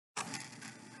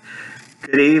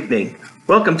Good evening.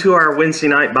 Welcome to our Wednesday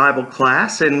night Bible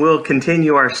class, and we'll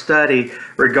continue our study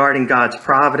regarding God's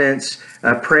providence,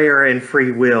 prayer, and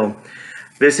free will.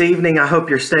 This evening, I hope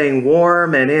you're staying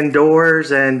warm and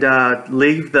indoors and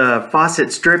leave the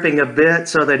faucets dripping a bit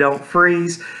so they don't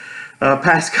freeze.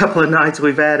 Past couple of nights,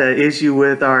 we've had an issue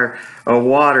with our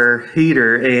water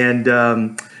heater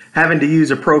and having to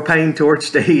use a propane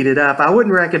torch to heat it up. I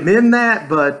wouldn't recommend that,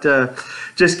 but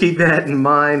just keep that in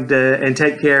mind and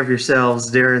take care of yourselves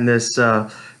during this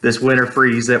winter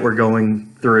freeze that we're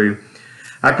going through.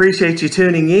 I appreciate you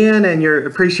tuning in and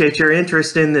appreciate your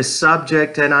interest in this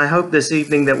subject, and I hope this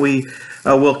evening that we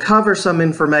will cover some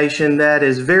information that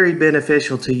is very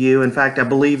beneficial to you. In fact, I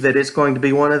believe that it's going to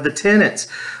be one of the tenets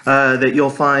that you'll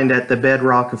find at the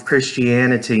bedrock of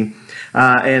Christianity.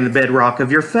 And the bedrock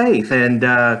of your faith, and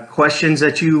questions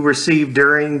that you receive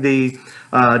during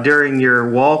your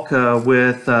walk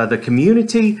with the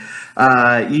community.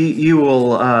 You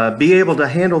will be able to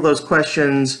handle those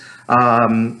questions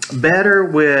better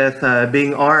with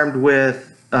being armed with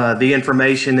the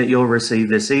information that you'll receive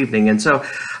this evening. And so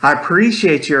I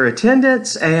appreciate your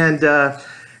attendance, and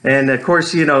of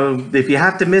course, you know, if you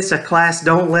have to miss a class,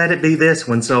 don't let it be this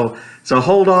one. So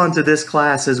hold on to this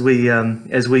class as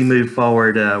we move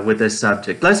forward with this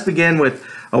subject. Let's begin with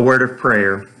a word of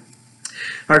prayer.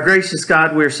 Our gracious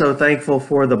God, we're so thankful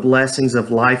for the blessings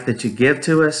of life that you give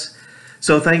to us.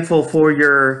 So thankful for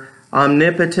your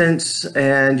omnipotence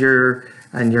and your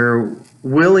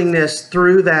willingness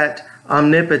through that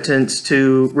omnipotence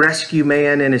to rescue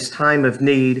man in his time of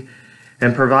need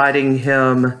and providing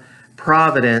him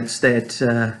providence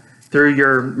that through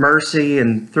your mercy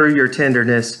and through your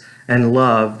tenderness and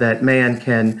love that man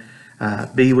can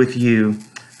be with you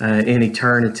in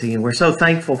eternity. And we're so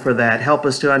thankful for that. Help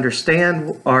us to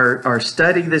understand our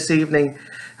study this evening.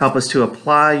 Help us to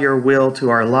apply your will to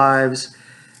our lives.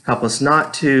 Help us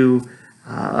not to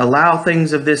allow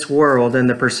things of this world and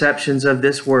the perceptions of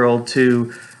this world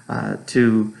to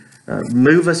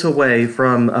move us away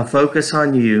from a focus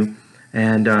on you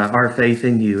and our faith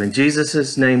in you. In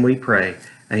Jesus' name we pray.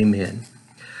 Amen.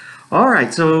 All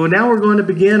right, so now we're going to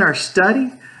begin our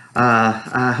study.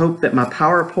 I hope that my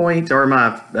PowerPoint or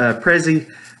my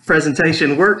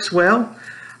presentation works well.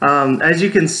 As you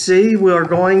can see, we are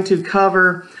going to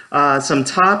cover some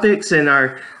topics, and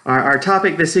our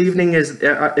topic this evening is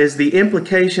the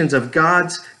implications of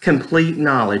God's complete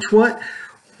knowledge.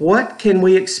 What can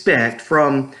we expect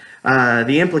from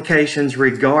the implications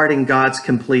regarding God's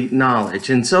complete knowledge?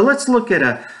 And so let's look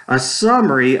at a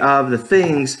summary of the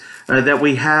things that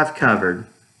we have covered.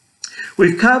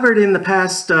 We've covered in the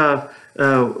past couple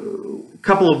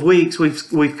of weeks,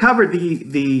 we've covered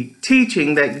the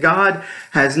teaching that God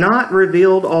has not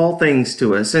revealed all things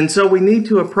to us. And so we need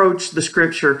to approach the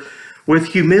scripture with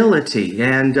humility.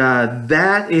 And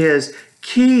that is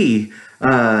key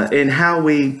in how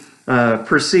we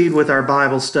proceed with our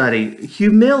Bible study.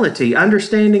 Humility,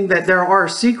 understanding that there are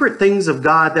secret things of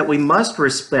God that we must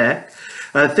respect,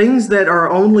 things that are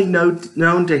only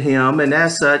known to Him, and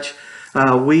as such,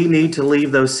 we need to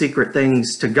leave those secret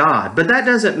things to God. But that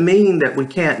doesn't mean that we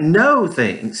can't know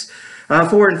things.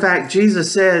 For in fact,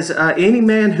 Jesus says, any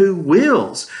man who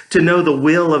wills to know the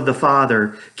will of the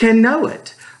Father can know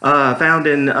it, found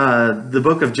in the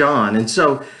book of John. And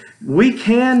so we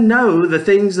can know the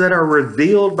things that are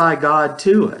revealed by God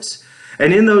to us.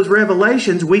 And in those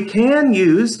revelations, we can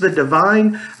use the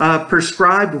divine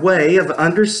prescribed way of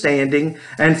understanding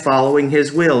and following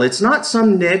His will. It's not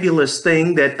some nebulous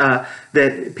thing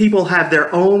that people have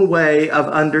their own way of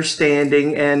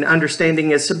understanding, and understanding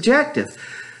is subjective.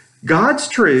 God's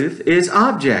truth is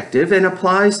objective and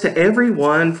applies to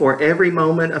everyone for every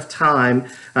moment of time,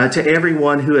 to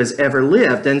everyone who has ever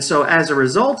lived. And so as a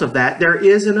result of that, there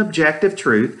is an objective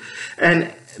truth,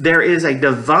 and there is a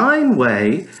divine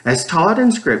way, as taught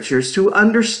in scriptures, to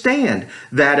understand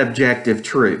that objective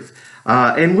truth.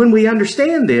 And when we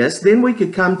understand this, then we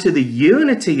could come to the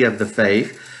unity of the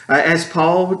faith, as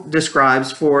Paul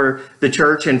describes for the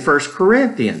church in 1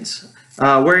 Corinthians,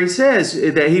 where he says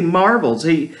that he marvels.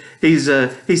 He sees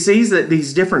that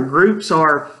these different groups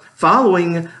are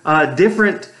following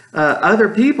different other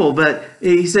people, but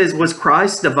he says, was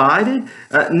Christ divided?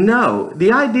 No.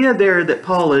 The idea there that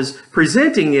Paul is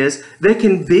presenting is they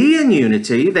can be in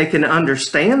unity, they can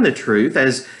understand the truth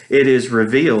as it is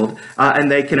revealed, and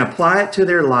they can apply it to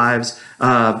their lives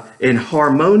in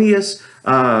harmonious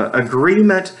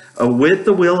agreement with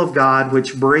the will of God,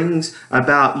 which brings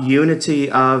about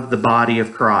unity of the body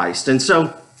of Christ. And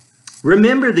so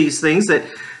remember these things, that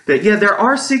yeah, there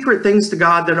are secret things to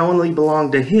God that only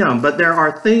belong to Him, but there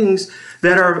are things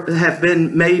that have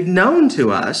been made known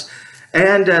to us,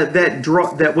 and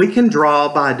that we can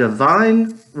draw by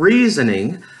divine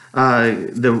reasoning,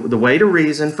 the way to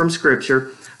reason from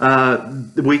Scripture.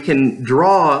 We can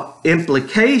draw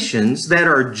implications that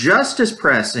are just as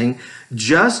pressing,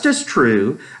 just as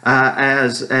true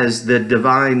as the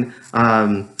divine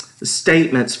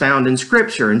statements found in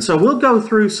Scripture. And so we'll go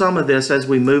through some of this as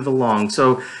we move along.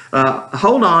 So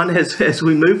hold on as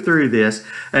we move through this.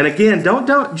 And again,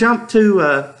 don't jump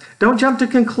to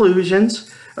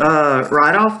conclusions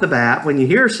right off the bat. When you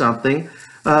hear something,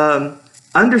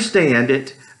 understand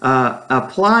it.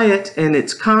 Apply it and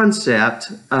its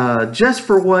concept just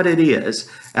for what it is,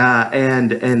 and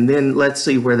then let's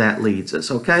see where that leads us.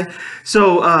 Okay,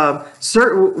 so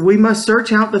we must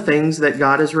search out the things that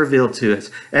God has revealed to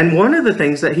us, and one of the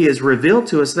things that He has revealed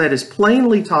to us that is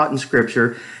plainly taught in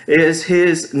Scripture is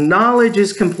His knowledge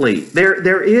is complete.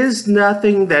 There is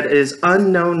nothing that is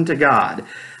unknown to God,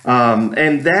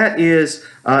 and that is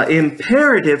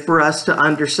imperative for us to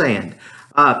understand.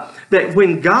 That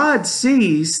when God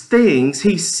sees things,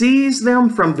 He sees them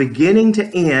from beginning to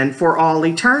end for all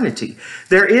eternity.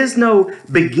 There is no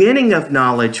beginning of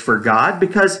knowledge for God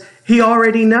because He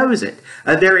already knows it.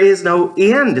 There is no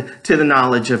end to the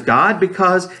knowledge of God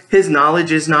because His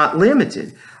knowledge is not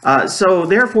limited. So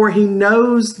therefore, He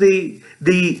knows the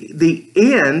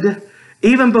end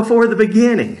even before the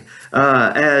beginning,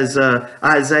 as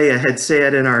Isaiah had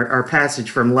said in our passage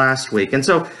from last week. And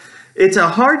so it's a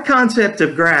hard concept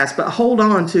of grasp, but hold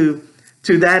on to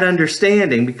that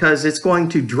understanding because it's going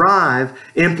to drive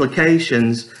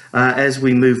implications as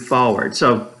we move forward.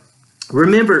 So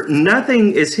remember,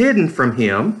 nothing is hidden from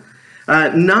Him,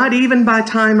 not even by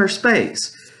time or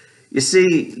space. You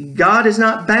see, God is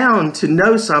not bound to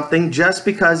know something just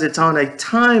because it's on a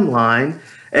timeline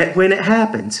when it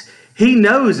happens. He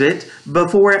knows it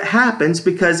before it happens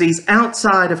because He's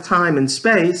outside of time and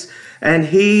space, and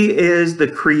He is the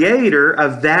creator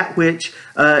of that which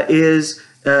is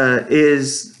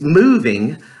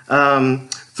moving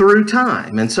through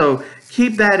time. And so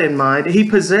keep that in mind. He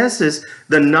possesses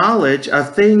the knowledge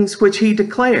of things which He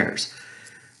declares.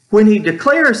 When He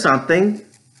declares something,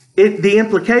 the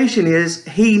implication is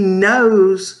He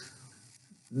knows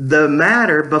the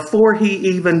matter before He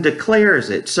even declares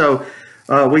it. So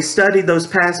we studied those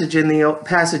passages in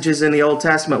the Old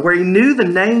Testament where He knew the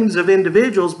names of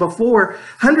individuals before,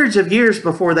 hundreds of years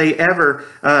before they ever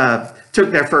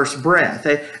took their first breath.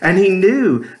 And He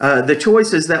knew the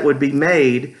choices that would be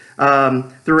made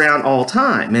throughout all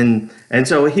time. And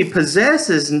so He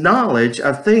possesses knowledge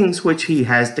of things which He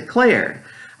has declared.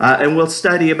 And we'll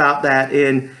study about that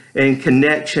in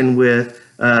connection with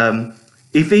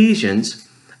Ephesians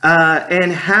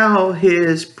and how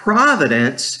His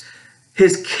providence,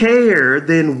 His care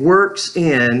then works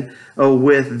in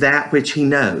with that which He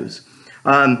knows.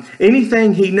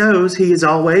 Anything He knows, He has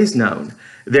always known.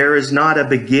 There is not a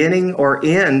beginning or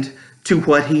end to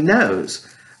what He knows.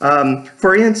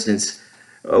 For instance,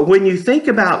 when you think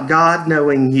about God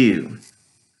knowing you,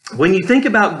 when you think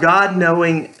about God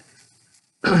knowing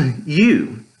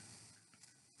you,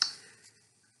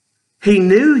 He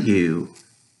knew you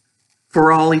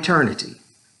for all eternity.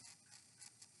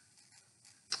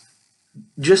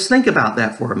 Just think about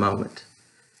that for a moment.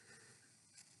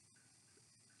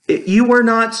 You were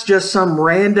not just some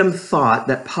random thought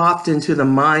that popped into the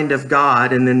mind of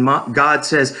God, and then God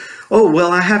says, oh,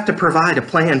 well, I have to provide a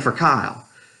plan for Kyle.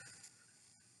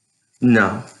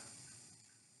 No.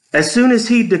 As soon as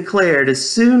He declared,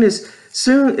 there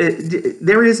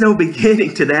is no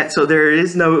beginning to that, so there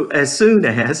is no as soon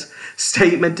as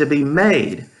statement to be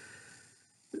made.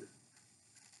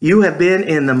 You have been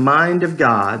in the mind of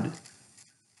God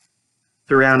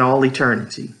throughout all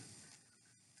eternity.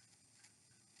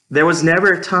 There was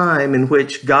never a time in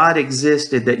which God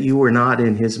existed that you were not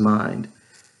in His mind.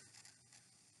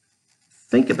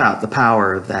 Think about the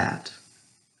power of that.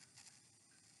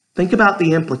 Think about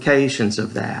the implications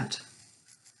of that.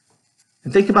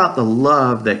 And think about the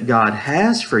love that God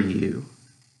has for you,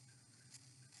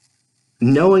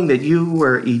 knowing that you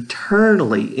were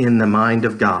eternally in the mind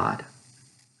of God.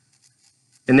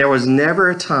 And there was never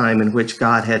a time in which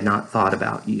God had not thought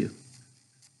about you.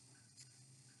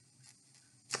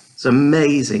 It's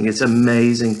amazing. It's an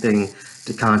amazing thing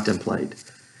to contemplate.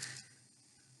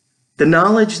 The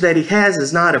knowledge that He has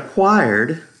is not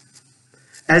acquired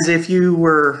as if you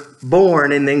were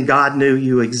born and then God knew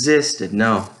you existed.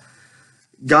 No.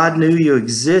 God knew you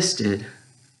existed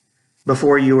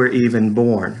before you were even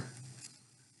born.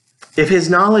 If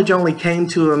His knowledge only came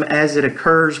to Him as it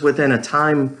occurs within a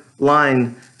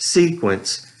timeline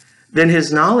sequence, then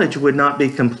his knowledge would not be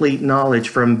complete knowledge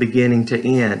from beginning to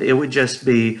end. It would just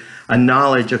be a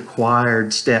knowledge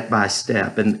acquired step by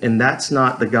step. And that's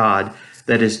not the God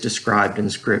that is described in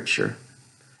Scripture.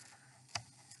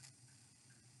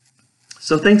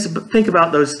 So think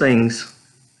about those things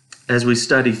as we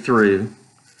study through,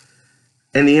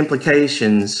 and the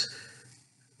implications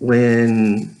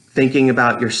when thinking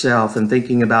about yourself and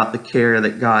thinking about the care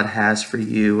that God has for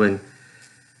you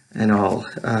and all,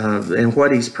 and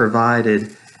what he's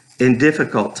provided in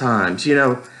difficult times. You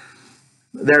know,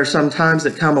 there are some times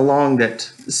that come along that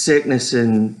sickness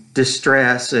and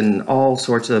distress and all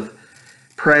sorts of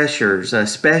pressures,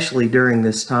 especially during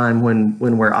this time when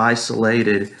we're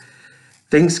isolated.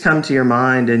 Things come to your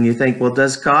mind and you think, well,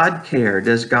 does God care?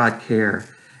 Does God care?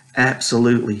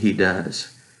 Absolutely, he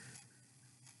does.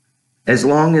 As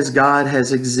long as God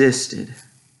has existed,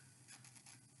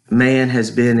 man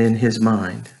has been in his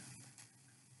mind.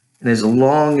 And as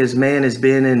long as man has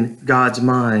been in God's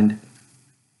mind,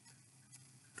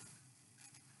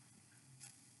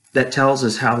 that tells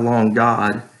us how long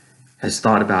God has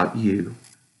thought about you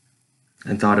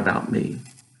and thought about me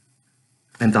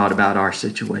and thought about our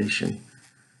situation,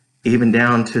 even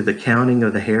down to the counting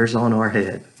of the hairs on our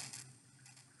head.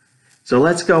 So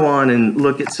let's go on and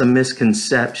look at some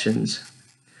misconceptions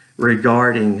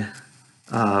regarding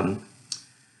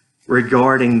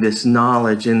this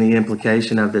knowledge and the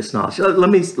implication of this knowledge.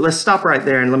 Let's stop right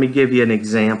there and let me give you an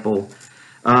example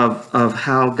of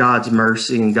how God's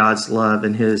mercy and God's love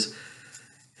and his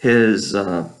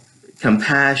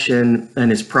compassion and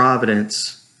his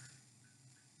providence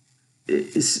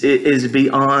is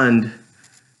beyond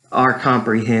our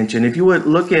comprehension. If you would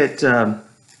look at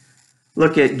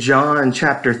John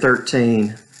chapter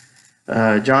 13.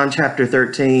 John chapter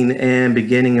 13 and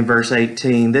beginning in verse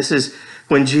 18. This is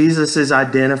when Jesus is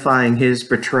identifying his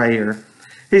betrayer.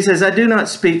 He says, I do not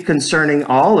speak concerning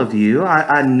all of you.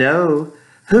 I know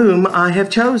whom I have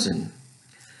chosen.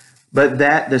 But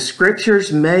that the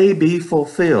scriptures may be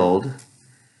fulfilled,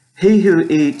 he who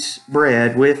eats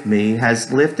bread with me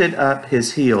has lifted up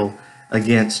his heel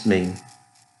against me.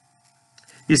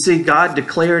 You see, God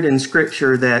declared in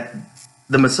Scripture that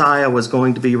the Messiah was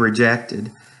going to be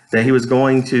rejected, that he was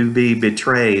going to be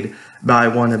betrayed by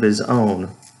one of his own.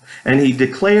 And he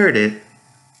declared it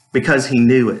because he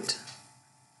knew it.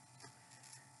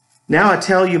 Now I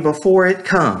tell you before it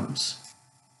comes,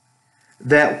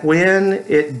 that when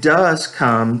it does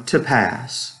come to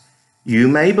pass, you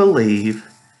may believe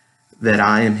that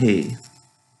I am he.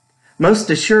 Most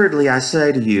assuredly I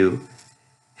say to you,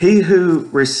 he who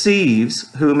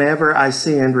receives whomever I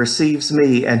send receives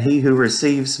me, and he who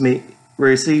receives him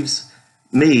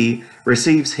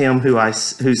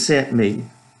who sent me.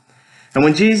 And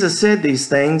when Jesus said these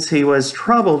things, he was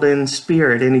troubled in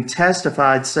spirit, and he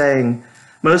testified, saying,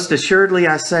 Most assuredly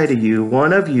I say to you,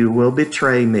 one of you will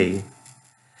betray me.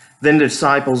 Then the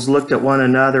disciples looked at one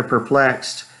another,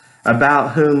 perplexed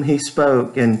about whom he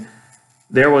spoke. And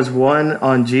there was one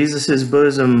on Jesus'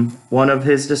 bosom, one of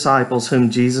his disciples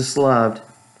whom Jesus loved.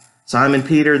 Simon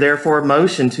Peter therefore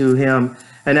motioned to him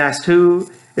and asked who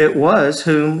it was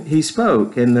whom he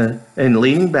spoke. And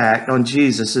leaning back on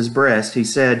Jesus' breast, he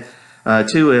said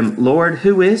to him, Lord,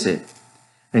 who is it?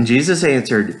 And Jesus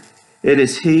answered, It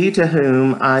is he to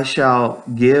whom I shall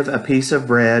give a piece of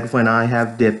bread when I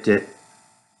have dipped it.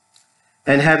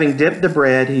 And having dipped the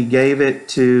bread, he gave it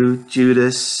to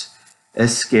Judas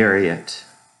Iscariot,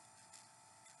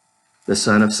 the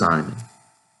son of Simon.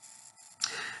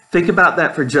 Think about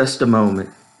that for just a moment.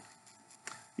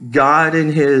 God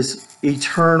in his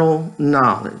eternal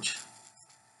knowledge,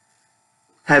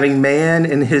 having man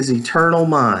in his eternal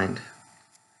mind,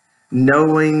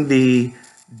 knowing the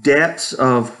depths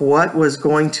of what was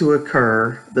going to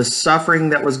occur, the suffering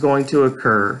that was going to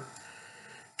occur,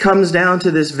 comes down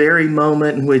to this very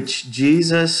moment in which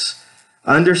Jesus,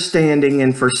 understanding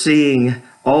and foreseeing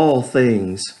all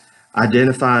things,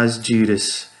 identifies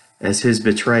Judas as his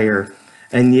betrayer.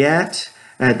 And yet,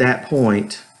 at that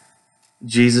point,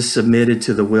 Jesus submitted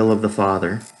to the will of the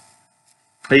Father.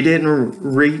 He didn't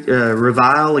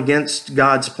revile against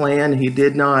God's plan. He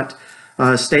did not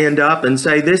stand up and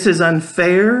say, this is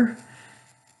unfair.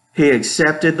 He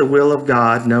accepted the will of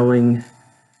God, knowing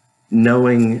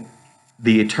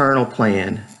the eternal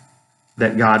plan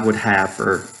that God would have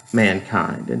for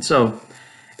mankind. And so,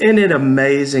 isn't it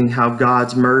amazing how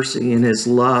God's mercy and his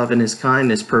love and his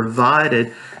kindness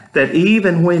provided that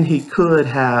even when he could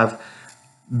have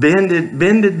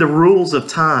bended the rules of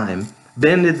time,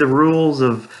 bended the rules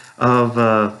of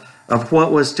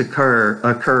what was to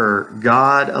occur,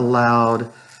 God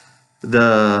allowed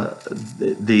the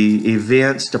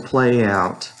events to play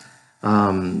out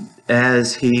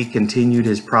as he continued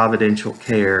his providential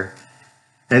care.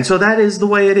 And so that is the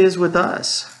way it is with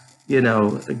us.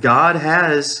 God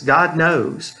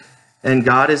knows, and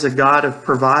God is a God of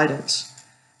providence,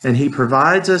 and he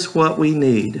provides us what we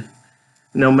need,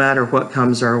 no matter what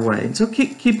comes our way. And so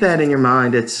keep that in your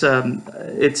mind. It's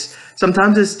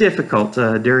sometimes it's difficult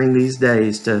during these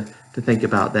days to think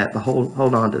about that, but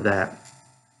hold on to that.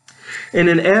 In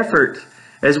an effort,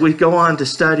 as we go on to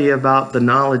study about the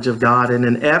knowledge of God, in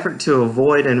an effort to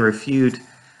avoid and refute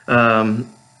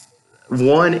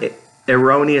one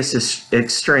erroneous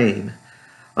extreme,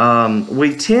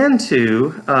 we tend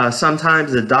to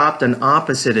sometimes adopt an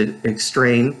opposite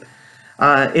extreme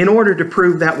in order to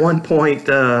prove that one point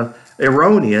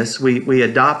erroneous. We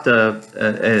adopt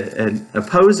an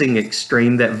opposing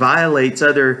extreme that violates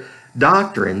other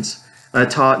doctrines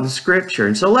taught in Scripture.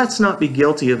 And so let's not be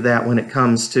guilty of that when it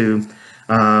comes to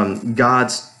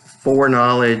God's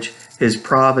foreknowledge, his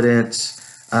providence,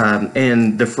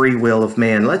 and the free will of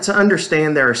man. Let's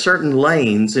understand there are certain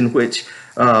lanes in which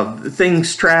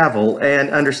things travel, and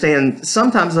understand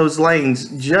sometimes those lanes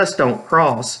just don't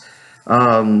cross.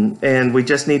 And we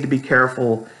just need to be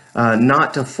careful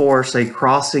not to force a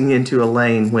crossing into a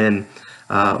lane when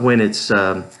it's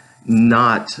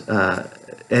not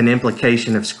an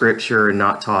implication of Scripture and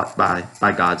not taught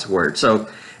by God's Word. So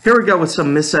here we go with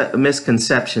some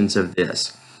misconceptions of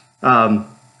this. With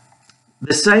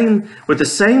the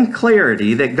same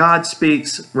clarity that God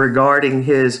speaks regarding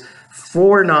his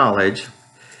foreknowledge,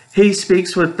 he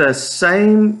speaks with the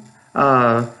same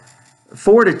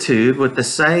fortitude, with the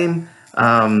same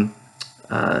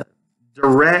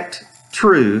direct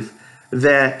truth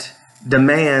that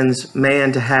demands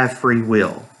man to have free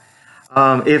will.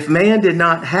 If man did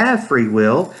not have free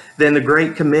will, then the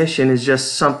Great Commission is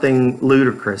just something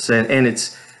ludicrous, and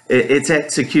its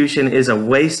execution is a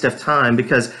waste of time,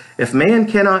 because if man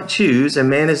cannot choose and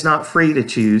man is not free to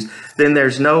choose, then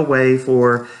there's no way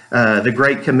for the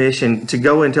Great Commission to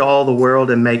go into all the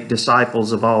world and make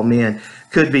disciples of all men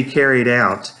could be carried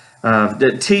out.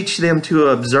 To teach them to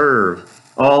observe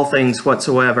all things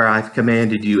whatsoever I've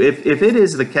commanded you. If it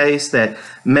is the case that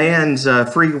man's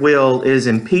free will is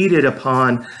impeded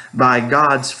upon by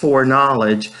God's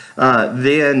foreknowledge,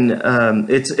 then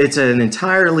it's an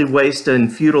entirely wasted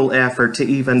and futile effort to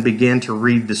even begin to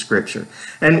read the Scripture.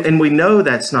 And we know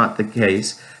that's not the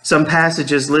case. Some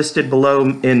passages listed below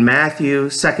in Matthew,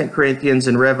 2 Corinthians,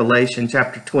 and Revelation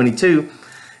chapter 22,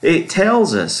 it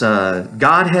tells us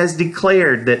God has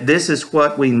declared that this is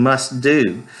what we must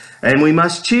do. And we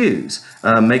must choose,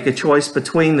 make a choice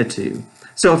between the two.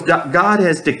 So if God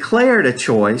has declared a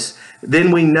choice, then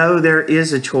we know there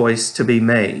is a choice to be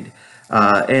made.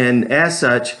 And as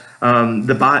such,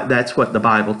 that's what the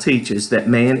Bible teaches, that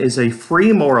man is a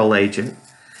free moral agent.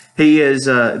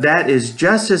 That is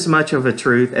just as much of a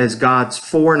truth as God's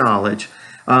foreknowledge.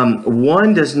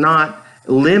 One does not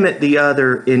limit the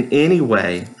other in any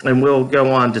way. And we'll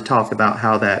go on to talk about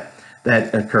how that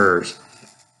occurs.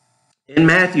 In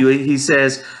Matthew, he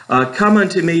says, come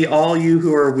unto me, all you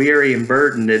who are weary and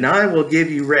burdened, and I will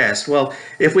give you rest. Well,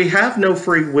 if we have no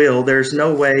free will, there's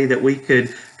no way that we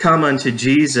could come unto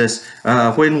Jesus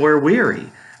when we're weary.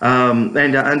 And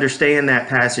to understand that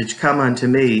passage, come unto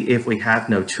me, if we have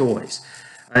no choice.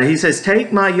 He says,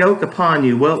 take my yoke upon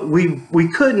you. Well, we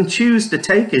couldn't choose to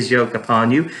take his yoke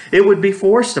upon you. It would be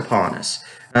forced upon us,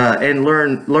 and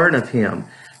learn of him.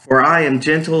 For I am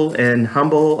gentle and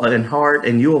humble in heart,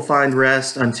 and you will find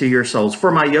rest unto your souls.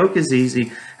 For my yoke is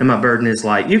easy and my burden is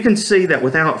light. You can see that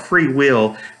without free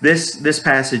will, this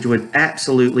passage would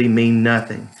absolutely mean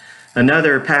nothing.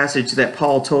 Another passage that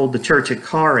Paul told the church at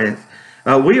Corinth,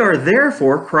 we are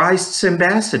therefore Christ's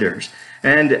ambassadors.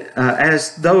 And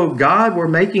as though God were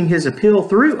making his appeal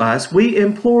through us, we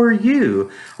implore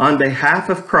you on behalf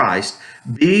of Christ,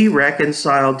 be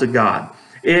reconciled to God.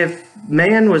 If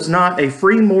man was not a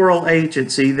free moral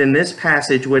agency, then this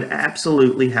passage would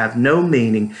absolutely have no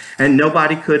meaning, and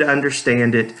nobody could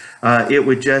understand it. It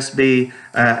would just be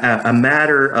a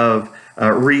matter of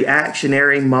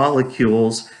reactionary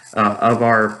molecules of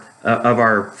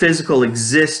our physical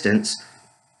existence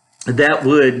that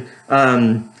would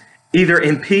either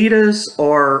impede us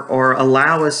or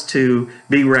allow us to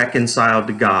be reconciled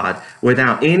to God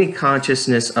without any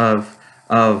consciousness of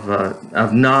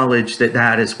knowledge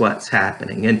that is what's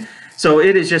happening. And so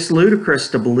it is just ludicrous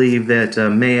to believe that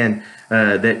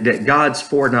that God's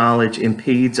foreknowledge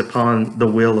impedes upon the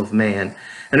will of man.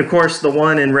 And of course, the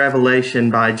one in Revelation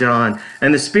by John,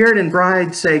 and the Spirit and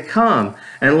bride say, come,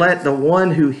 and let the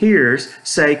one who hears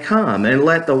say, come, and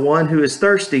let the one who is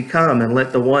thirsty come, and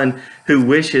let the one who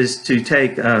wishes to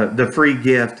take the free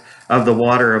gift of the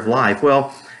water of life.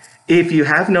 Well, if you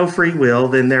have no free will,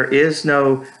 then there is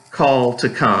no call to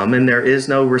come, and there is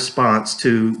no response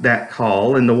to that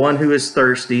call. And the one who is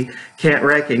thirsty can't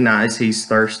recognize he's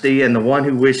thirsty, and the one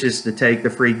who wishes to take the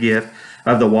free gift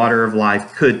of the water of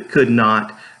life could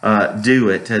not do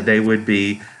it. They would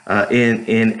be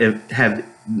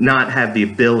not have the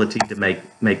ability to make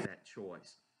that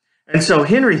choice. And so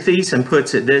Henry Thiessen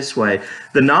puts it this way: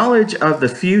 the knowledge of the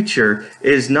future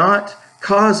is not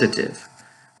causative.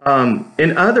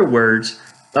 In other words,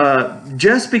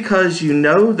 just because you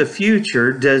know the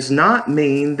future does not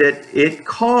mean that it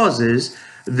causes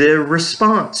the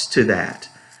response to that.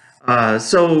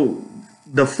 So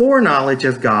the foreknowledge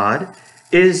of God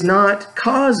is not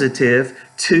causative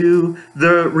to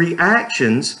the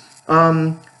reactions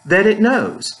that it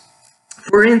knows.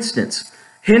 For instance,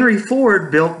 Henry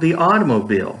Ford built the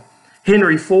automobile.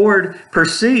 Henry Ford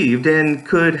perceived and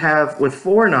could have, with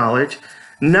foreknowledge,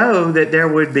 know that there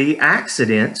would be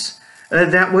accidents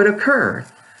that would occur.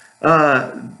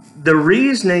 The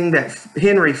reasoning that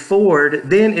Henry Ford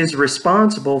then is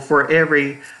responsible for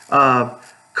every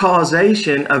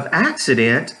causation of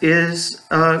accident is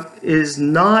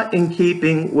not in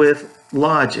keeping with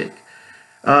logic.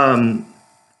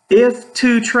 If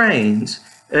two trains,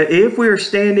 if we're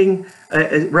standing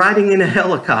riding in a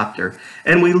helicopter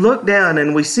and we look down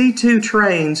and we see two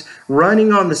trains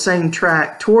running on the same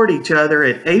track toward each other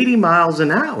at 80 miles an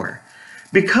hour,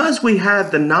 because we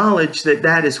have the knowledge that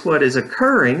that is what is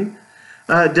occurring,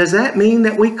 does that mean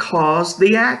that we caused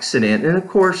the accident? And of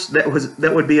course,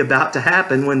 that would be about to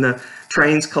happen when the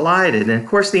trains collided. And of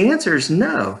course, the answer is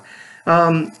no.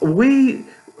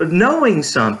 Knowing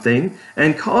something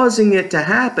and causing it to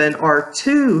happen are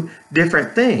two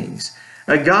different things.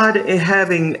 God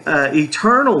having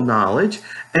eternal knowledge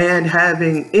and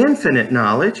having infinite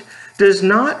knowledge does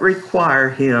not require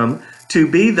him to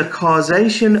be the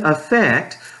causation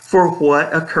effect for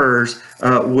what occurs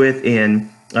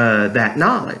within that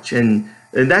knowledge. And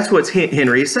that's what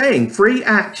Henry is saying. Free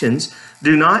actions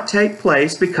do not take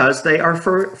place because they are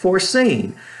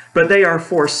foreseen, but they are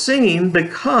foreseen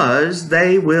because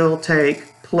they will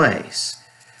take place.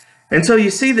 And so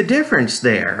you see the difference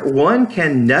there. One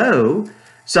can know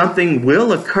something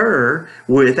will occur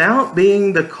without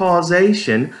being the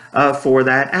causation for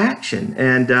that action.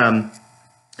 And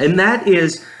that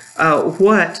is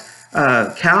what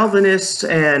Calvinists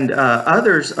and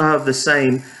others of the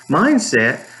same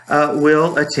mindset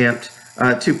will attempt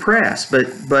to press.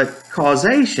 But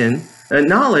causation,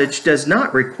 knowledge does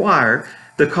not require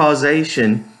the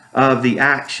causation of the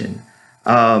action.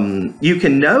 You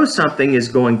can know something is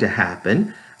going to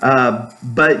happen,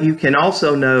 but you can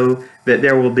also know that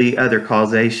there will be other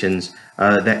causations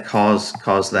that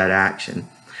cause that action.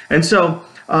 And so,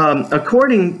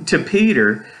 according to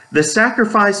Peter, the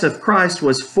sacrifice of Christ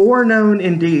was foreknown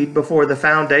indeed before the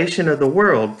foundation of the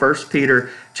world, 1 Peter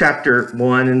chapter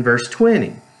 1 and verse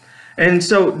 20. And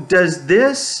so does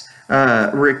this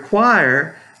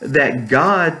require that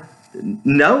God,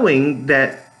 knowing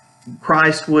that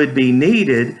Christ would be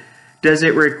needed, does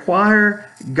it require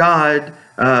God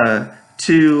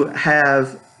to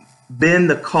have been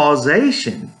the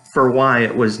causation for why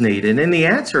it was needed? And the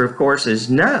answer, of course, is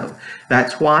no.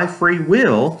 That's why free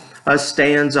will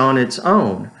stands on its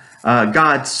own.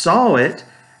 God saw it,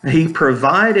 he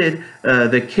provided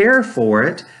the care for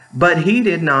it, but he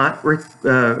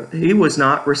was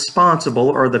not responsible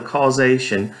or the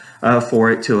causation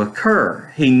for it to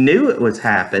occur. He knew it would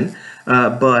happen,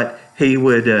 but he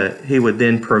would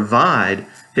then provide.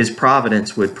 His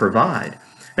providence would provide.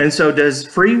 And so, does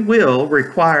free will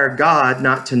require God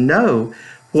not to know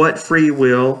what free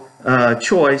will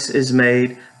choice is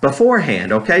made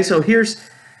beforehand? Okay, so here's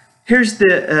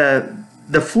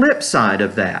the flip side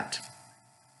of that.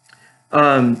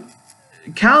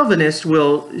 Calvinists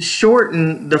will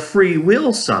shorten the free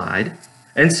will side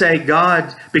and say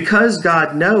because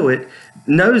God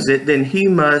knows it, then he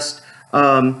must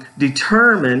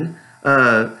determine,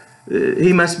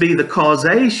 he must be the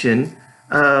causation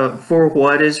for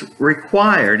what is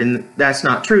required. And that's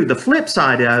not true. The flip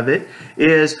side of it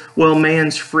is, well,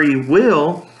 man's free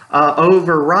will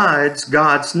overrides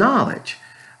God's knowledge.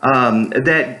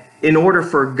 That in order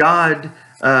for God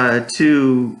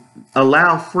to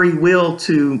allow free will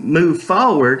to move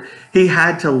forward, he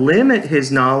had to limit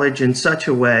his knowledge in such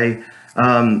a way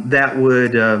that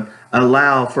would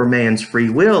allow for man's free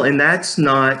will. And that's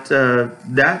not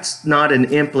an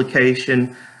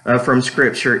implication from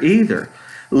Scripture either.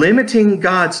 Limiting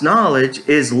God's knowledge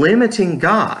is limiting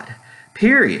God,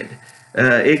 period.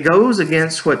 It goes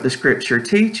against what the Scripture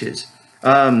teaches.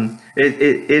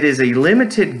 It is a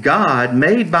limited God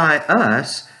made by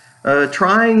us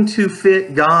trying to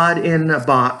fit God in a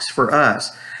box for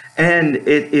us. And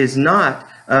it is not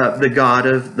the God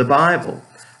of the Bible.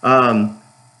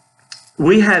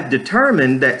 We have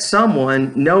determined that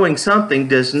someone knowing something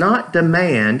does not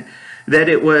demand that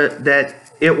it was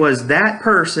that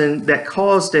person that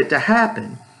caused it to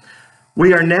happen.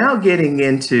 We are now getting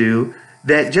into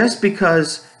that just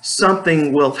because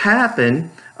something will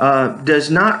happen does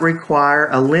not require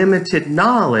a limited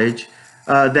knowledge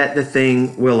that the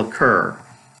thing will occur.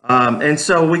 And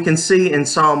so we can see in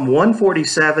Psalm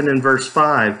 147 and verse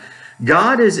 5,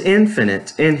 God is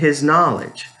infinite in his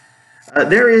knowledge.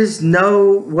 There is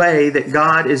no way that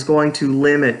God is going to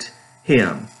limit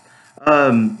him.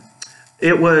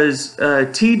 It was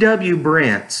T.W.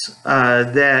 Brents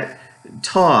that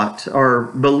taught or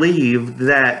believed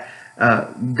that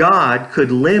God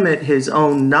could limit his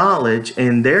own knowledge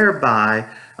and thereby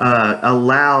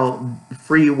allow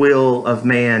free will of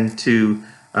man to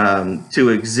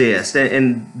exist.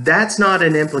 And that's not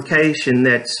an implication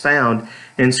that's found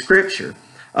in Scripture.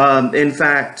 In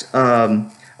fact,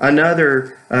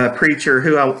 another preacher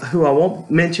who I won't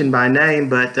mention by name,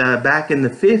 but back in the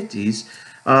 50s,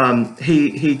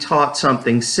 he taught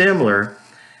something similar.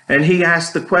 And he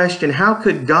asked the question, how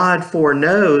could God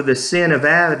foreknow the sin of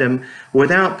Adam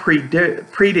without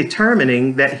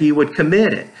predetermining that he would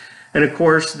commit it? And of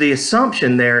course, the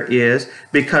assumption there is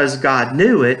because God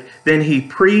knew it, then he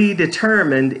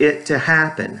predetermined it to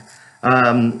happen.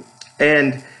 The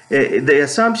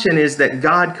assumption is that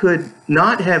God could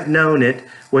not have known it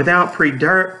without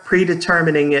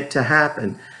predetermining it to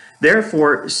happen.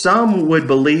 Therefore, some would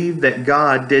believe that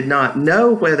God did not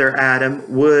know whether Adam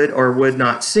would or would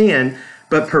not sin,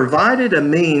 but provided a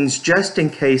means just in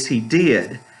case he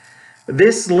did.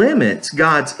 This limits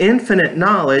God's infinite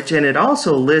knowledge, and it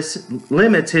also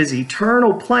limits his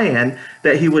eternal plan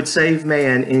that he would save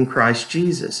man in Christ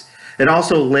Jesus. It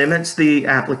also limits the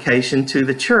application to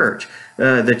the church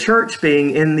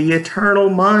being in the eternal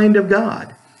mind of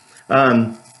God.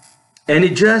 And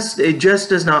it just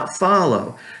does not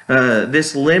follow.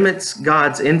 This limits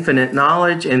God's infinite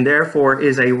knowledge and therefore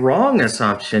is a wrong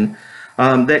assumption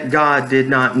that God did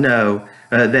not know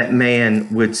that man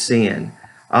would sin.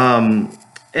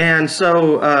 And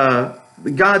so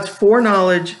God's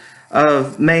foreknowledge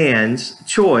of man's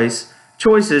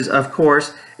choices, of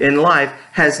course, in life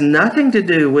has nothing to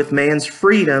do with man's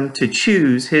freedom to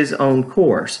choose his own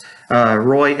course.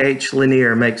 Roy H.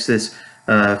 Lanier makes this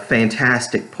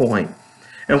fantastic point.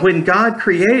 And when God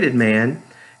created man,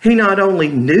 he not only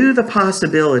knew the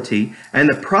possibility and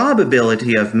the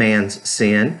probability of man's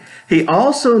sin, he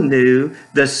also knew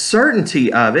the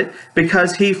certainty of it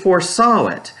because he foresaw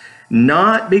it,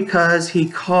 not because he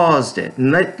caused it.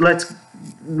 And let's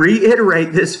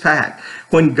reiterate this fact.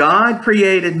 When God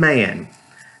created man,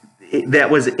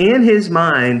 that was in his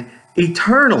mind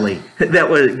eternally,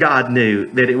 God knew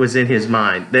that it was in his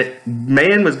mind, that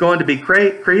man was going to be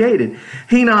created.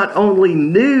 He not only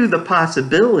knew the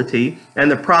possibility and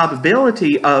the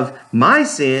probability of my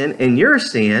sin and your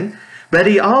sin, but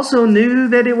he also knew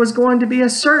that it was going to be a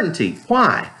certainty.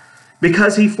 Why?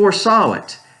 Because he foresaw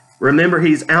it. Remember,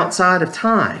 he's outside of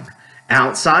time,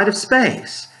 outside of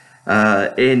space,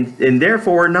 and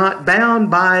therefore not bound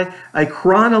by a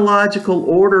chronological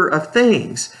order of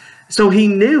things. So he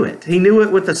knew it. He knew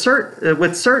it with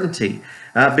certainty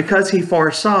because he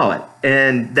foresaw it.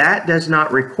 And that does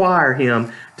not require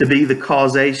him to be the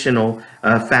causational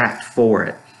fact for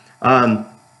it.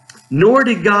 Nor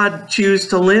did God choose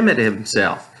to limit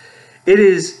himself. It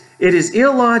is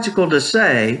illogical to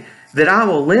say that I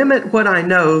will limit what I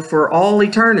know for all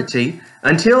eternity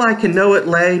until I can know it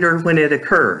later when it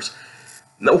occurs.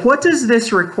 What does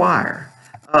this require?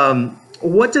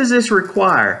 What does this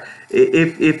require?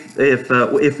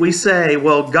 If we say,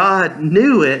 well, God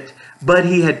knew it, but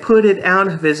he had put it out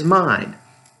of his mind,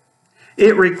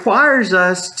 it requires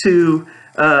us to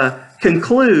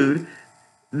conclude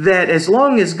that as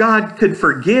long as God could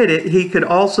forget it, he could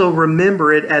also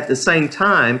remember it at the same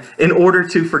time in order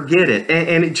to forget it.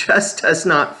 And it just does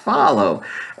not follow.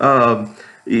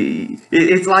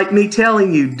 It's like me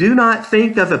telling you, do not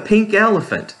think of a pink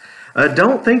elephant.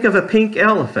 Don't think of a pink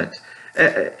elephant.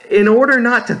 In order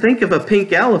not to think of a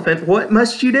pink elephant, what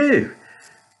must you do?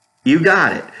 You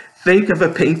got it. Think of a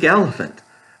pink elephant.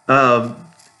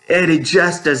 And it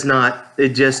just does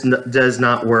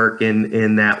not work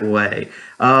in that way.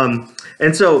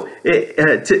 And so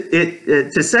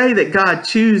to say that God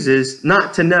chooses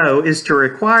not to know is to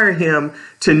require him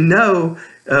to know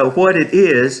what it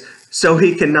is so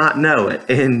he cannot know it.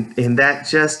 And that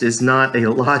just is not a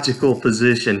logical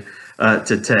position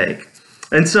to take.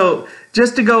 And so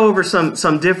just to go over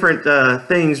some different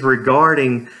things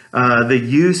regarding the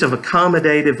use of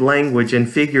accommodative language and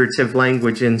figurative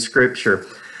language in Scripture.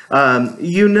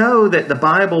 You know that the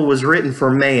Bible was written for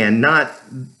man, not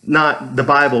the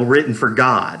Bible written for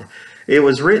God. It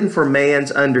was written for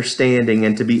man's understanding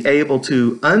and to be able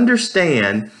to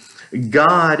understand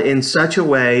God in such a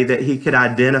way that he could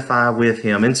identify with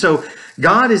him. And so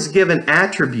God is given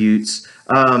attributes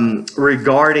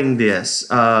regarding this.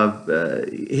 He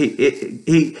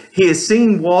is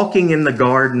seen walking in the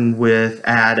garden with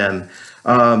Adam.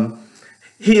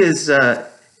 He has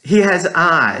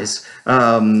eyes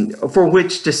for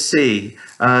which to see.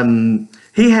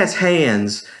 He has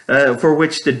hands for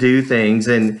which to do things.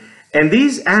 And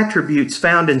these attributes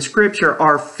found in Scripture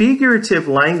are figurative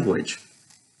language.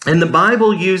 And the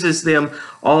Bible uses them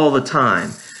all the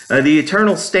time. The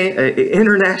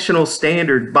International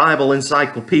Standard Bible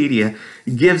Encyclopedia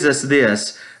gives us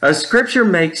this. Scripture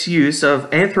makes use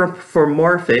of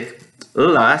anthropomorphic,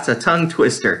 that's a tongue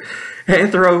twister,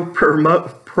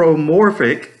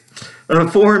 anthropomorphic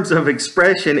forms of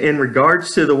expression in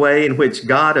regards to the way in which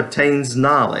God obtains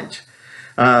knowledge.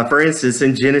 For instance,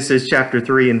 in Genesis chapter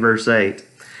 3 and verse 8.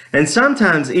 And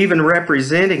sometimes even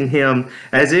representing him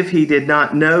as if he did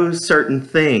not know certain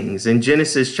things in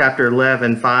Genesis chapter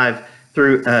 11, 5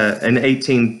 through and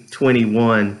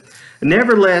 18:21.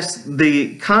 Nevertheless,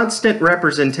 the constant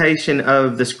representation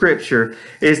of the Scripture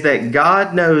is that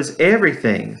God knows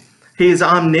everything. He is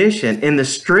omniscient in the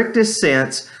strictest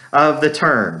sense of the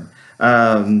term,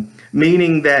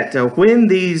 meaning that when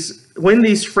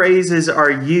these phrases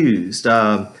are used,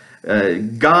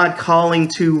 God calling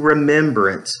to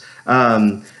remembrance,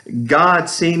 God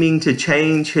seeming to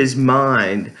change his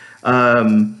mind.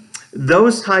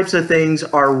 Those types of things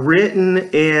are written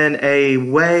in a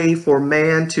way for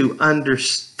man to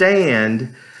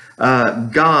understand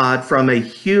God from a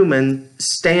human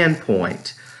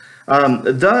standpoint.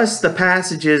 Thus, the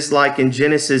passages like in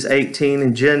Genesis 18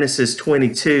 and Genesis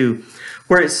 22,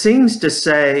 where it seems to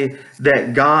say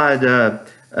that God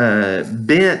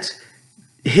bent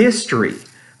history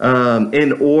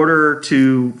in order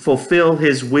to fulfill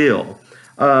his will.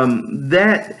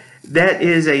 That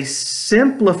is a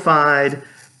simplified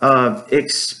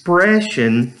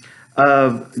expression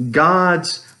of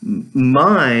God's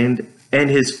mind and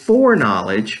his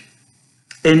foreknowledge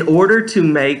in order to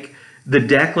make the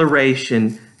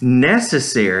declaration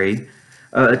necessary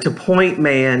to point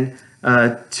man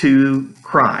to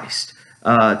Christ,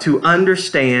 to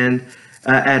understand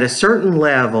at a certain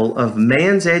level of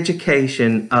man's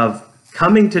education of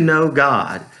coming to know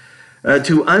God,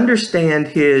 to understand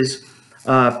his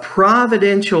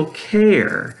providential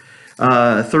care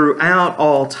throughout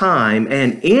all time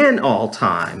and in all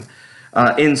time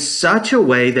in such a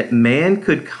way that man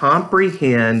could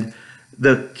comprehend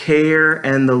the care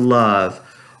and the love.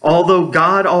 Although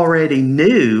God already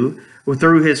knew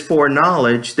through his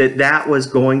foreknowledge that that was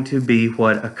going to be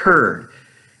what occurred.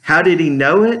 How did he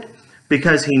know it?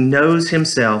 Because he knows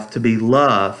himself to be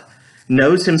love,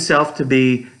 knows himself to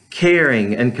be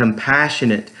caring and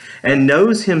compassionate, and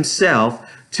knows himself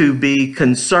to be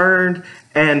concerned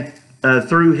and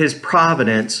through his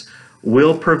providence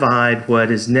will provide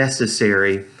what is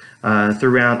necessary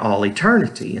throughout all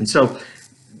eternity. And so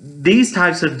these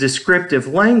types of descriptive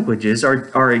languages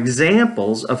are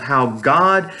examples of how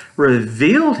God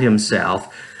revealed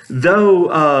himself,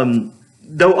 though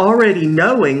already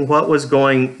knowing what was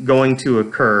going to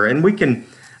occur. And we can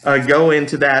go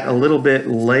into that a little bit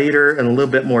later in a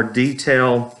little bit more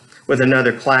detail with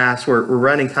another class. We're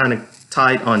running kind of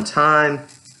tight on time,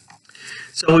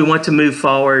 so we want to move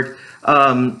forward.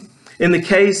 In the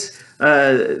case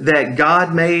that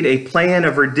God made a plan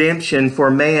of redemption for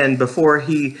man before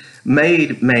he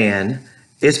made man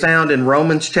is found in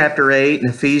Romans chapter 8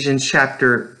 and Ephesians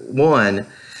chapter 1.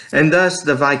 And thus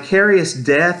the vicarious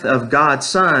death of God's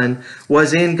Son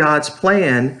was in God's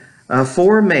plan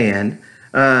for man.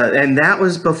 And that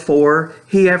was before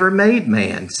he ever made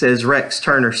man, says Rex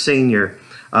Turner Sr.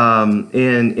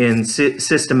 In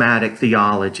systematic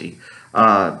theology.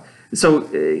 So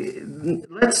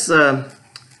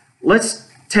let's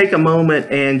take a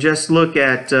moment and just look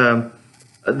at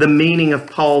the meaning of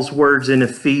Paul's words in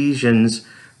Ephesians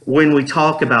when we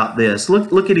talk about this.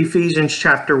 Look at Ephesians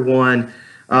chapter 1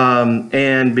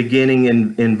 and beginning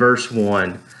in verse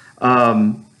 1.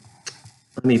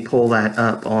 Let me pull that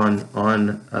up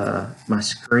on my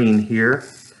screen here.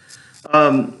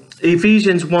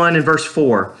 Ephesians 1 and verse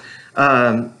 4.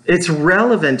 It's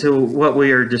relevant to what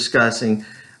we are discussing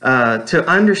to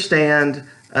understand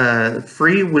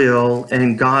free will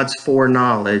and God's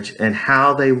foreknowledge and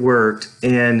how they worked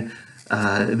in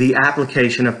the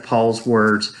application of Paul's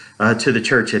words to the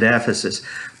church at Ephesus.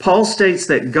 Paul states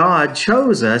that God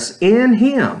chose us in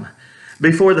him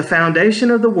before the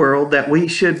foundation of the world, that we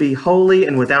should be holy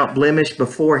and without blemish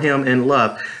before him in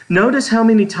love. Notice how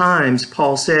many times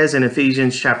Paul says in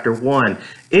Ephesians chapter 1,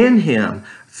 in him,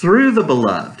 through the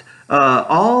beloved.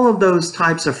 All of those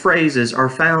types of phrases are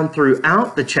found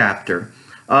throughout the chapter.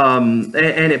 And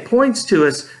it points to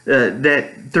us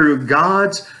that through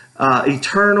God's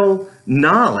eternal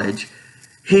knowledge,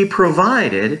 he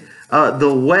provided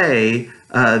the way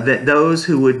that those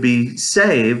who would be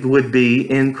saved would be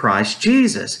in Christ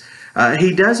Jesus.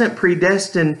 He doesn't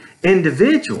predestine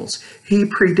individuals. He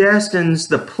predestines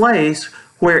the place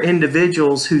where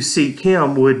individuals who seek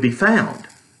him would be found.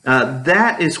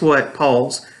 That is what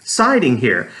Paul's citing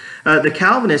here. The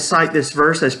Calvinists cite this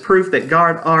verse as proof that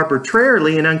God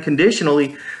arbitrarily and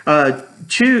unconditionally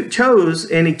chose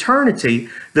in eternity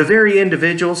the very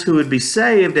individuals who would be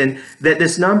saved, and that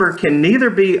this number can neither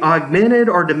be augmented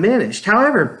or diminished.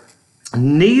 However,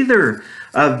 neither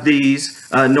of these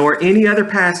nor any other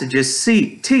passages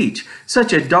teach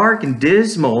such a dark and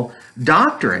dismal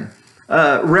doctrine.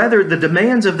 Rather, the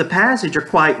demands of the passage are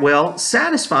quite well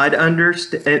satisfied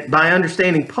by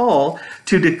understanding Paul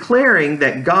to declaring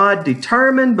that God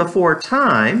determined before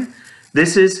time,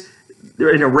 this is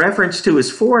in a reference to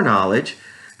his foreknowledge,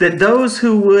 that those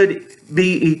who would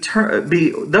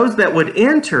those that would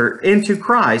enter into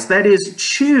Christ, that is,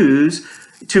 choose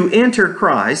to enter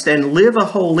Christ and live a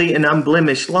holy and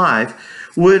unblemished life,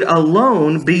 would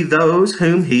alone be those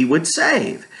whom he would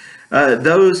save.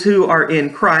 Those who are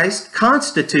in Christ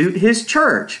constitute his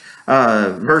church.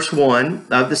 Verse 1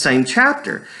 of the same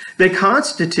chapter. They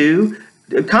constitute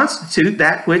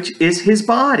that which is his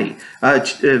body.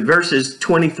 Verses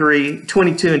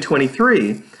 22 and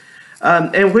 23.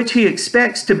 And which he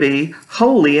expects to be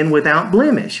holy and without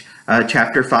blemish.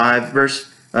 Chapter 5,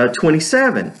 verse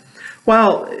 27.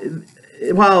 While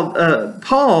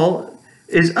Paul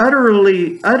is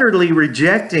utterly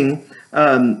rejecting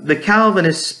the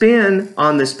Calvinist spin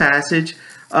on this passage,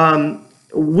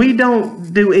 we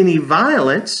don't do any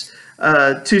violence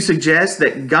to suggest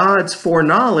that God's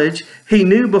foreknowledge, he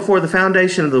knew before the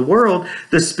foundation of the world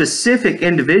the specific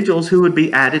individuals who would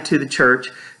be added to the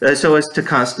church so as to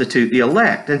constitute the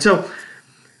elect. And so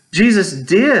Jesus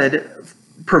did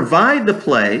provide the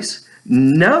place,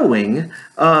 knowing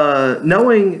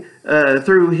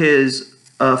through his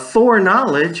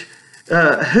foreknowledge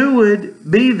who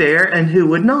would be there and who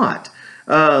would not.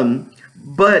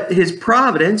 But his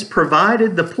providence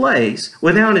provided the place.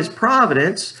 Without his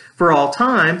providence for all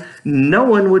time, no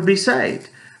one would be saved.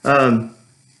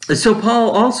 So Paul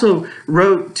also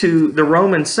wrote to the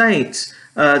Roman saints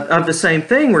of the same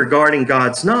thing regarding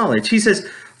God's knowledge. He says,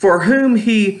 for whom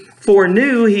he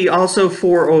foreknew, he also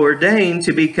foreordained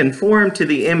to be conformed to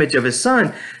the image of his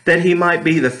Son, that he might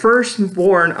be the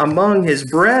firstborn among his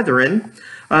brethren,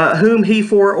 whom he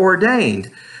foreordained.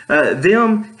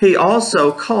 Them he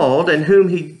also called, and whom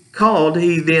he called,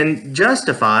 he then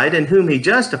justified, and whom he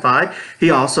justified,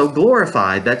 he also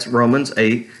glorified. That's Romans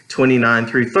 8, 29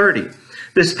 through 30.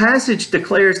 This passage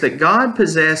declares that God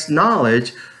possessed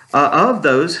knowledge of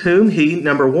those whom he,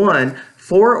 number one,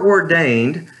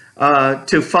 foreordained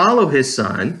to follow his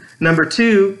Son. Number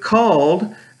two,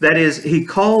 called, that is, he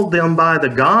called them by the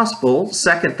gospel,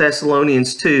 2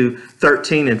 Thessalonians 2,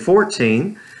 13 and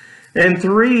 14. And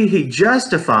three, he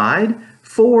justified.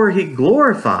 Four, he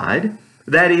glorified.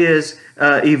 That is,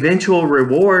 eventual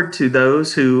reward to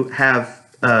those who have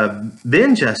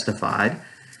been justified.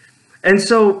 And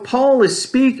so Paul is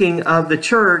speaking of the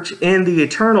church in the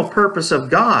eternal purpose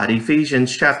of God,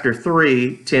 Ephesians chapter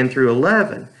 3, 10 through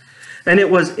 11. And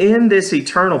it was in this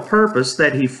eternal purpose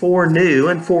that he foreknew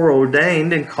and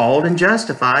foreordained and called and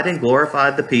justified and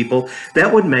glorified the people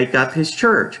that would make up his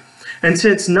church. And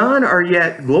since none are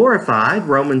yet glorified,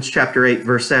 Romans chapter 8,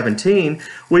 verse 17,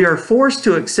 we are forced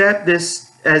to accept this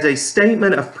as a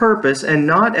statement of purpose and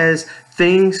not as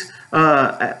things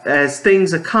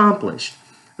accomplished.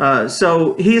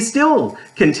 So he is still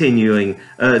continuing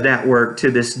that work to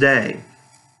this day.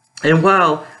 And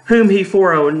while whom he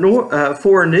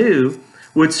foreknew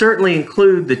would certainly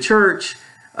include the church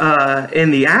in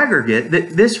the aggregate,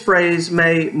 this phrase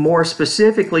may more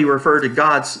specifically refer to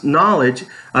God's knowledge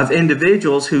of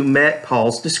individuals who met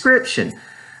Paul's description.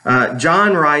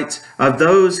 John writes of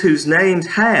those whose names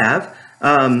have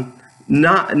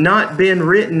not been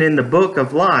written in the book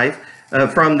of life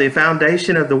from the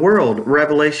foundation of the world,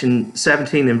 Revelation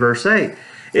 17 and verse 8.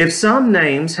 If some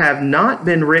names have not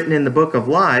been written in the book of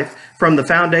life from the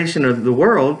foundation of the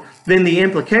world, then the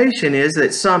implication is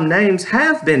that some names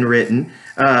have been written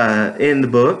in the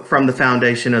book from the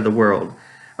foundation of the world.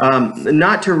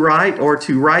 Not to write or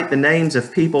to write the names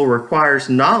of people requires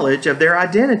knowledge of their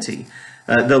identity.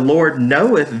 The Lord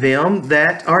knoweth them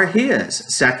that are his,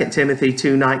 2 Timothy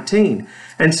 2:19.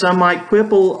 And some might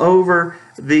quibble over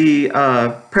the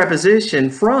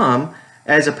preposition from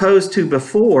as opposed to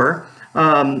before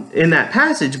in that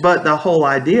passage, but the whole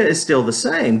idea is still the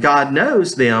same. God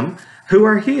knows them who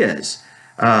are his.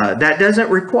 That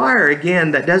doesn't require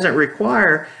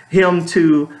him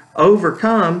to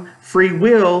overcome free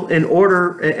will in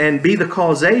order and be the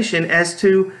causation as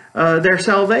to their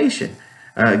salvation.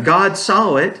 God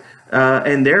saw it,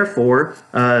 and therefore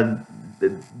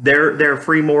their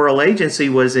free moral agency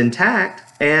was intact,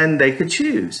 and they could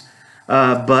choose.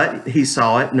 But he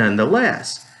saw it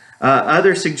nonetheless.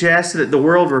 Others suggest that the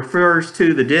world refers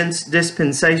to the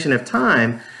dispensation of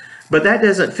time, but that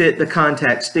doesn't fit the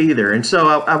context either. And so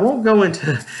I won't go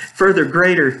into further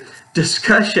greater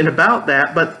discussion about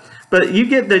that, but you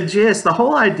get the gist. The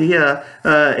whole idea,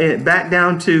 back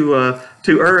down to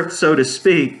earth, so to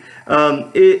speak,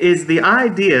 is the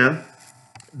idea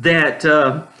that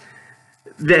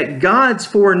that God's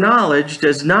foreknowledge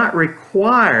does not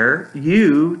require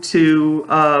you to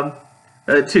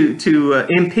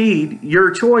impede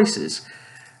your choices.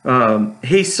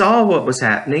 He saw what was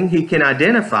happening. He can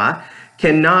identify.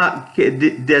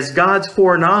 Does God's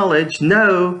foreknowledge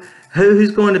know who's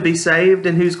going to be saved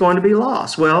and who's going to be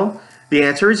lost? Well, the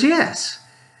answer is yes.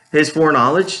 His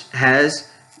foreknowledge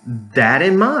has that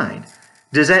in mind.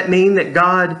 Does that mean that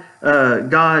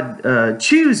God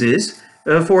chooses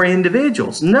for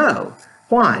individuals? No.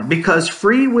 Why? Because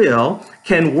free will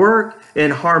can work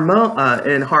in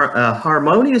a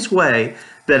harmonious way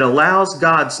that allows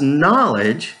God's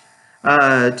knowledge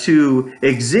to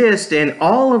exist in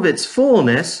all of its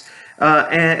fullness,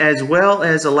 as well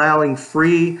as allowing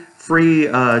free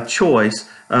choice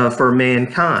for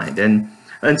mankind.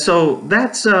 And so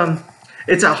that's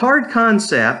it's a hard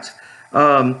concept.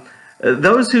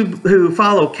 Those who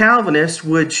follow Calvinists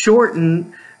would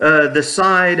shorten the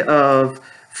side of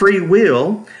free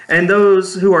will, and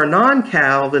those who are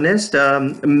non-Calvinist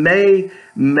may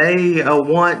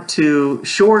want to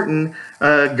shorten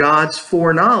God's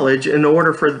foreknowledge in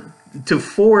order to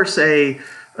force a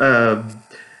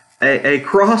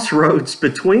crossroads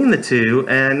between the two,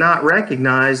 and not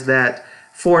recognize that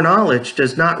foreknowledge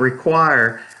does not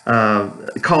require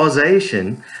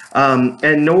causation,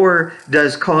 and nor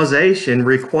does causation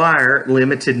require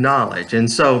limited knowledge.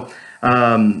 And so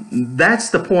that's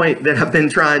the point that I've been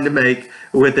trying to make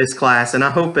with this class, and I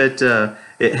hope it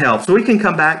helps. We can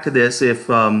come back to this if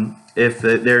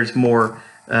there's more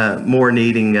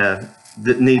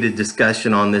needed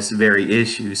discussion on this very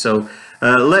issue. So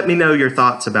let me know your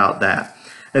thoughts about that.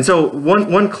 And so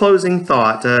one closing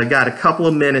thought. Got a couple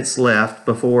of minutes left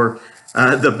before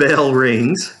the bell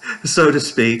rings, so to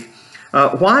speak.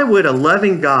 Why would a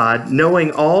loving God,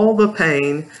 knowing all the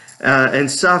pain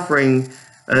and suffering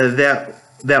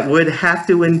that would have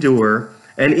to endure,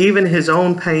 and even his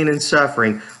own pain and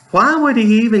suffering, why would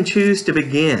he even choose to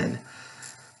begin?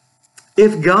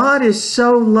 If God is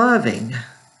so loving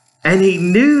and he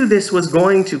knew this was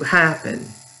going to happen,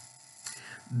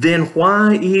 then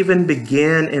why even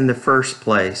begin in the first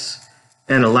place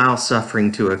and allow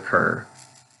suffering to occur?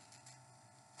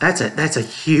 That's a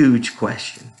huge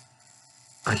question.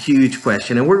 A huge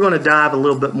question. And we're going to dive a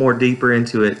little bit more deeper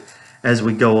into it as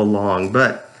we go along.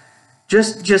 But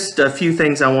just a few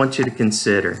things I want you to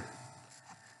consider.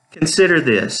 Consider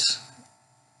this.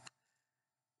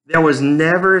 There was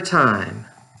never a time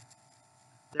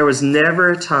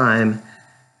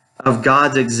of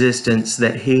God's existence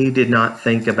that he did not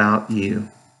think about you.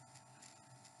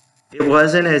 It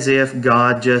wasn't as if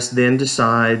God just then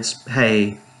decides,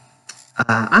 hey,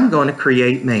 I'm going to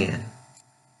create man.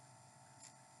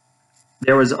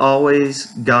 There was always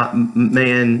God.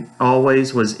 Man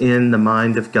always was in the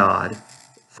mind of God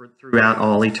throughout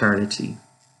all eternity.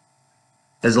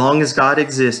 As long as God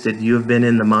existed, you have been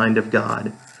in the mind of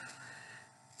God.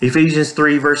 Ephesians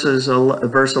 3 verse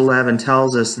 11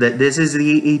 tells us that this is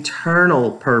the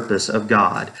eternal purpose of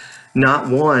God, not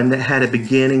one that had a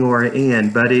beginning or an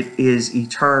end, but it is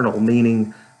eternal,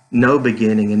 meaning no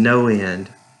beginning and no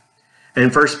end. In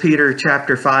 1 Peter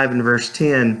chapter 5 and verse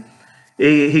 10,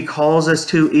 he calls us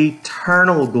to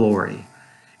eternal glory.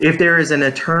 If there is an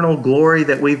eternal glory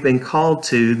that we've been called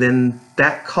to, then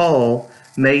that call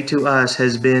made to us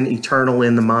has been eternal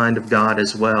in the mind of God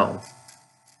as well.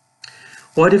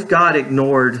 What if God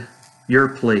ignored your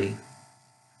plea?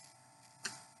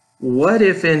 What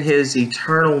if in his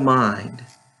eternal mind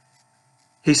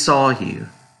he saw you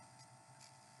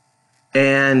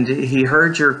And he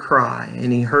heard your cry,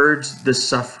 and he heard the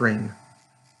suffering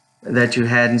that you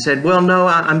had, and said, well, no,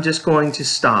 I'm just going to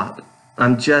stop.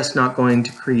 I'm just not going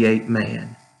to create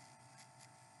man.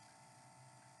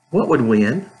 What would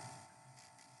win?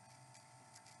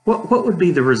 What would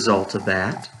be the result of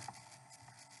that?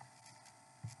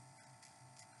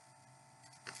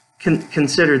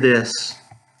 Consider this,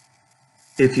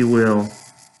 if you will.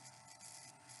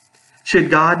 Should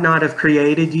God not have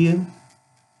created you?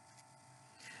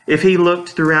 If he looked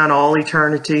throughout all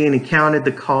eternity and he counted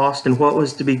the cost and what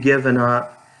was to be given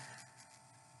up,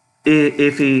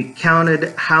 if he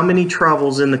counted how many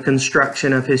troubles in the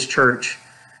construction of his church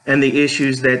and the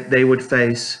issues that they would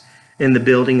face in the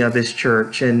building of his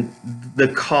church and the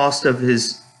cost of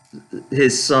his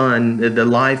son, the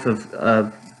life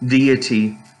of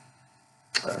deity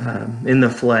in the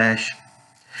flesh,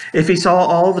 if he saw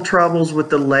all the troubles with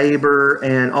the labor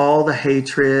and all the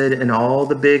hatred and all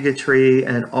the bigotry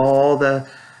and all the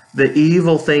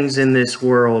evil things in this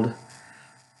world,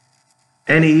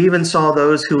 and he even saw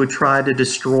those who would try to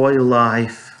destroy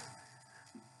life,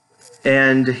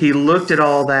 and he looked at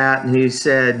all that and he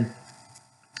said,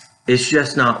 it's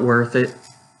just not worth it.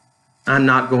 I'm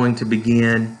not going to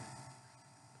begin.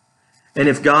 And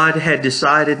if God had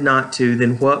decided not to,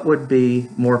 then what would be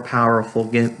more powerful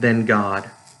than God?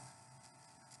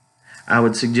 I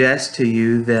would suggest to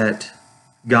you that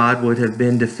God would have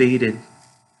been defeated.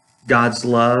 God's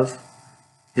love,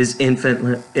 his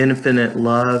infinite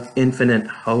love, infinite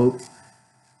hope,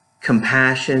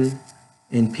 compassion,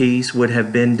 and peace would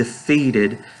have been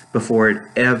defeated before it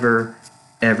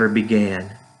ever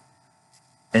began.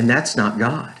 And that's not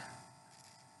God.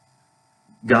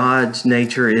 God's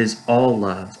nature is all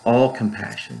love, all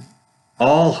compassion,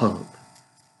 all hope,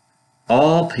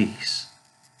 all peace.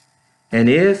 And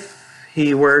if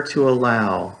he were to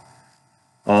allow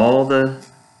all the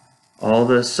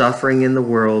suffering in the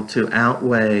world to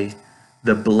outweigh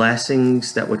the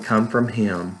blessings that would come from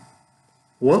him,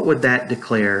 what would that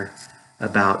declare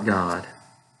about God?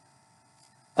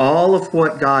 All of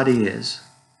what God is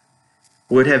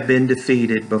would have been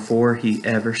defeated before he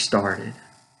ever started.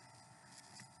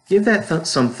 Give that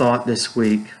some thought this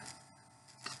week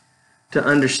to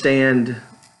understand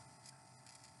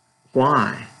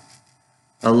why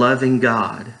a loving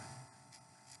God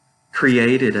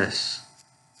created us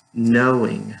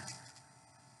knowing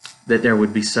that there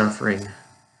would be suffering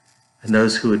and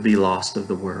those who would be lost of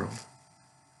the world.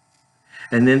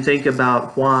 And then think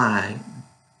about why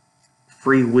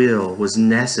free will was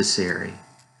necessary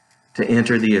to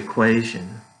enter the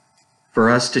equation, for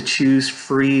us to choose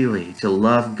freely to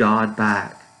love God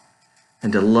back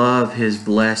and to love his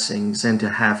blessings and to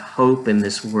have hope in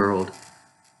this world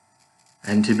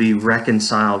and to be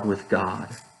reconciled with God.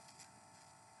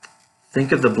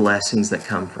 Think of the blessings that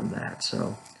come from that.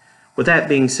 So with that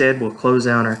being said, we'll close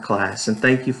out our class. And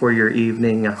thank you for your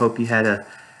evening. I hope you had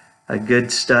a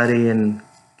good study and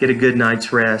get a good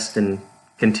night's rest and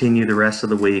continue the rest of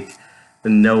the week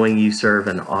knowing you serve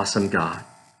an awesome God.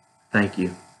 Thank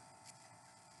you.